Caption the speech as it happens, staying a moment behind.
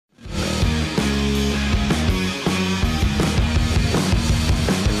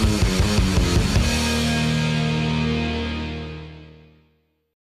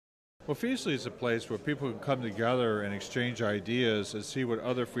Well, Feasly is a place where people can come together and exchange ideas and see what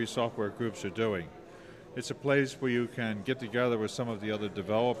other free software groups are doing. It's a place where you can get together with some of the other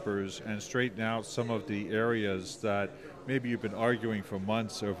developers and straighten out some of the areas that maybe you've been arguing for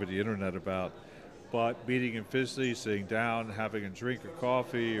months over the internet about. But meeting in Feasly, sitting down, having a drink of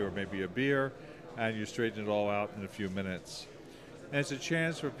coffee or maybe a beer, and you straighten it all out in a few minutes. And it's a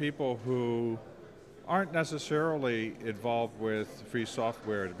chance for people who aren't necessarily involved with free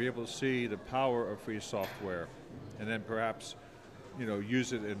software to be able to see the power of free software and then perhaps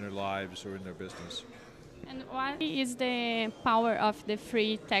use it in their lives or in their business. And what is the power of the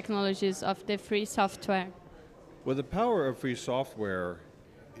free technologies, of the free software? Well, the power of free software,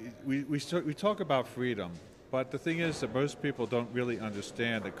 we talk about freedom, but the thing is that most people don't really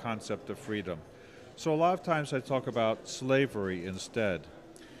understand the concept of freedom. So a lot of times I talk about slavery instead.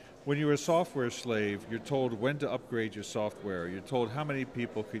 When you're a software slave, you're told when to upgrade your software. You're told how many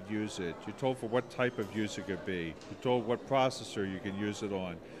people could use it. You're told for what type of use it could be. You're told what processor you can use it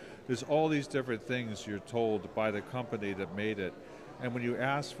on. There's all these different things you're told by the company that made it. And when you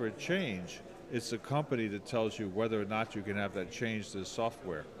ask for a change, it's the company that tells you whether or not you can have that change to the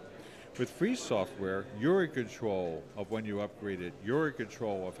software. With free software, you're in control of when you upgrade it. You're in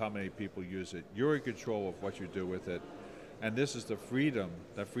control of how many people use it. You're in control of what you do with it. And this is the freedom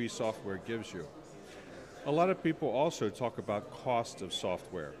that free software gives you. A lot of people also talk about cost of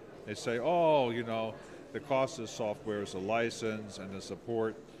software. They say, the cost of software is the license and the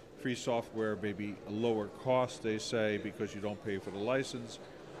support. Free software may be a lower cost, they say, because you don't pay for the license,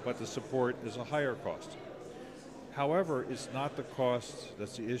 but the support is a higher cost. However, it's not the cost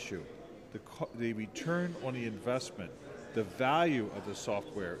that's the issue. The return on the investment, the value of the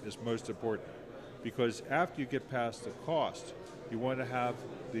software is most important. Because after you get past the cost, you want to have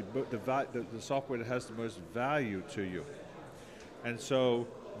the software that has the most value to you. And so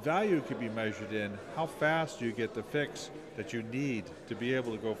value can be measured in how fast you get the fix that you need to be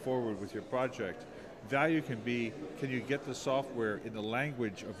able to go forward with your project. Value can be, can you get the software in the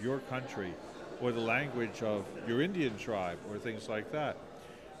language of your country or the language of your Indian tribe or things like that.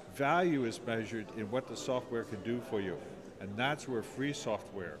 Value is measured in what the software can do for you. And that's where free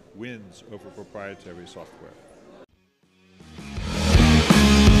software wins over proprietary software.